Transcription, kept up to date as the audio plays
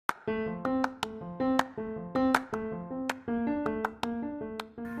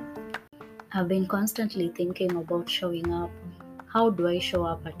I've been constantly thinking about showing up. How do I show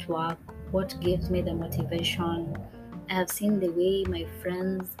up at work? What gives me the motivation? I have seen the way my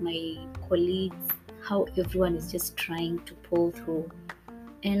friends, my colleagues, how everyone is just trying to pull through.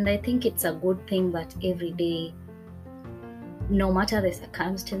 And I think it's a good thing that every day, no matter the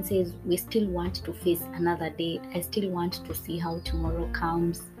circumstances, we still want to face another day. I still want to see how tomorrow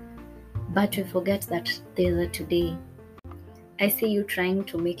comes. But we forget that there's a today. I see you trying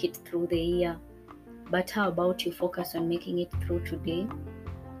to make it through the year, but how about you focus on making it through today?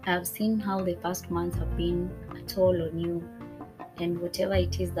 I've seen how the past months have been a toll on you, and whatever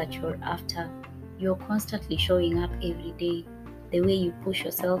it is that you're after, you're constantly showing up every day. The way you push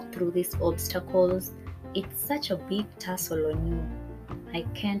yourself through these obstacles, it's such a big tussle on you. I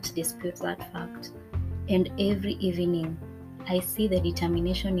can't dispute that fact. And every evening, I see the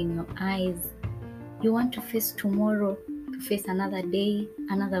determination in your eyes. You want to face tomorrow, to face another day,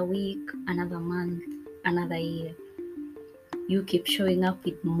 another week, another month, another year. You keep showing up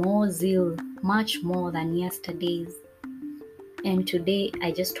with more zeal, much more than yesterday's. And today,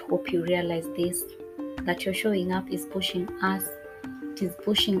 I just hope you realize this, that your showing up is pushing us, it is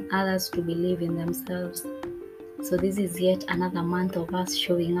pushing others to believe in themselves. So, this is yet another month of us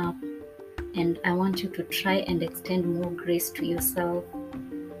showing up. And I want you to try and extend more grace to yourself.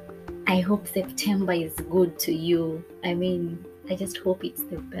 I hope September is good to you. I just hope it's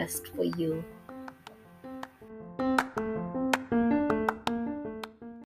the best for you.